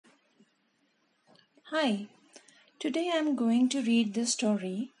Hi, today I'm going to read this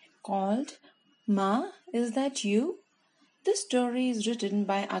story called Ma, Is That You? This story is written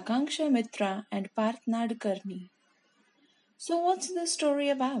by Akanksha Mitra and Parth Nadkarni. So, what's this story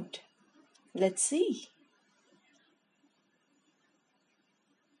about? Let's see.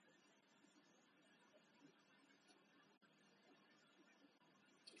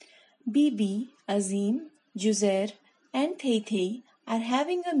 Bibi, Azim, Juzair, and Thay are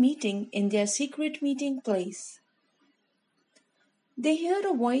having a meeting in their secret meeting place. They hear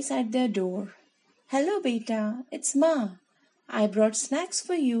a voice at their door. Hello, beta, it's Ma. I brought snacks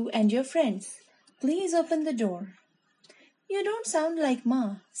for you and your friends. Please open the door. You don't sound like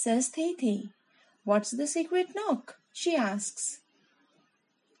Ma, says Thay. What's the secret knock? She asks.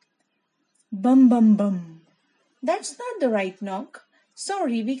 Bum bum bum. That's not the right knock.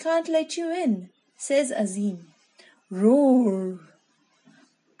 Sorry, we can't let you in, says Azim. Roar.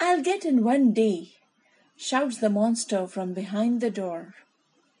 I'll get in one day, shouts the monster from behind the door.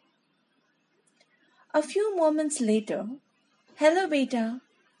 A few moments later, hello beta,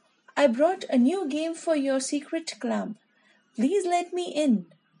 I brought a new game for your secret club. Please let me in.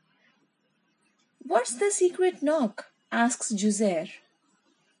 What's the secret knock? Asks Juzair.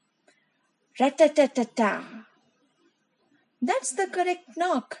 Rat-ta-ta-ta-ta. That's the correct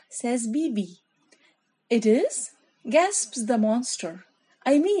knock, says Bibi. It is? Gasps the monster.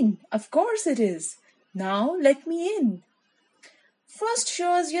 I mean, of course it is. Now let me in. First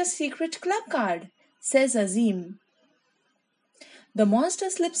show us your secret club card, says Azim. The monster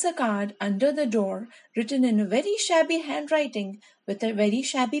slips a card under the door written in a very shabby handwriting with a very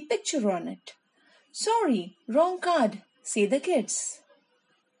shabby picture on it. Sorry, wrong card, say the kids.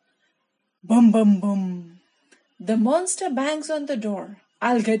 Bum bum bum. The monster bangs on the door.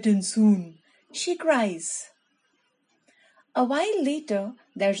 I'll get in soon, she cries. A while later,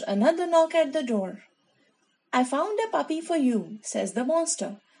 there's another knock at the door. I found a puppy for you, says the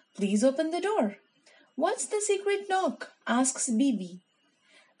monster. Please open the door. What's the secret knock? Asks Bibi.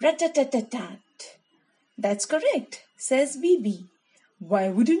 Rat-tat-tat-tat. That's correct, says Bibi. Why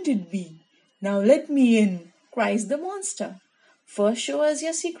wouldn't it be? Now let me in, cries the monster. First show us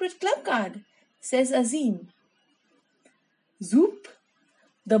your secret club card, says Azim. Zoop!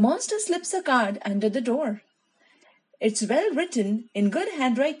 The monster slips a card under the door. It's well written in good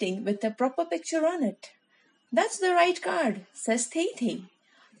handwriting with a proper picture on it. That's the right card, says Thay.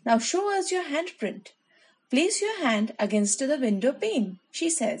 Now show us your handprint. Place your hand against the window pane, she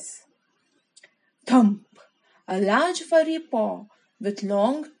says. Thump! A large furry paw with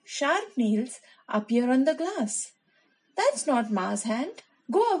long, sharp nails appear on the glass. That's not Ma's hand.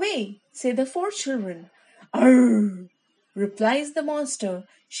 Go away, say the 4 children. Arr! Replies the monster,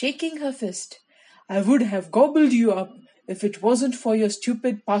 shaking her fist. I would have gobbled you up if it wasn't for your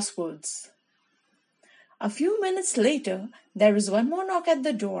stupid passwords. A few minutes later, there is one more knock at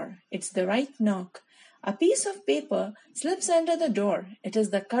the door. It's the right knock. A piece of paper slips under the door. It is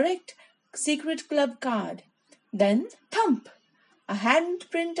the correct secret club card. Then, thump! A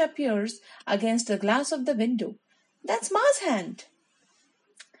handprint appears against the glass of the window. That's Ma's hand.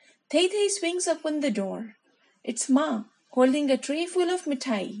 Thay swings open the door. It's Ma, holding a tray full of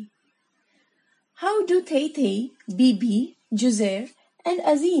mithai. How do Thay, Bibi, Juzair, and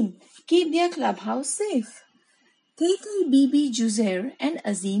Azim keep their clubhouse safe? Thay, Bibi, Juzair, and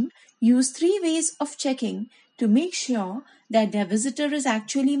Azim use 3 ways of checking to make sure that their visitor is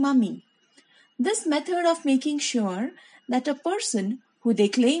actually Mummy. This method of making sure that a person who they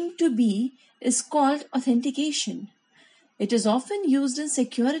claim to be is called authentication. It is often used in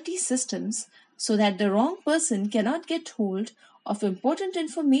security systems so that the wrong person cannot get hold of important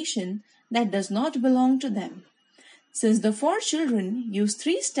information that does not belong to them. Since the 4 children use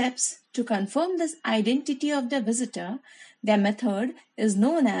 3 steps to confirm this identity of their visitor, their method is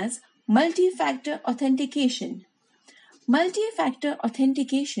known as multi-factor authentication. Multi-factor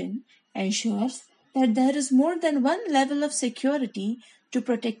authentication ensures that there is more than one level of security to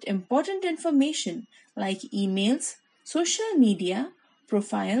protect important information like emails, social media,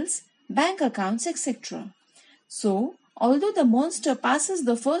 profiles, bank accounts, etc. So, although the monster passes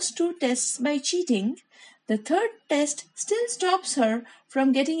the first 2 tests by cheating, the 3rd test still stops her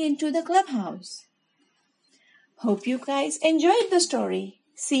from getting into the clubhouse. Hope you guys enjoyed the story.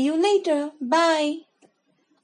 See you later. Bye.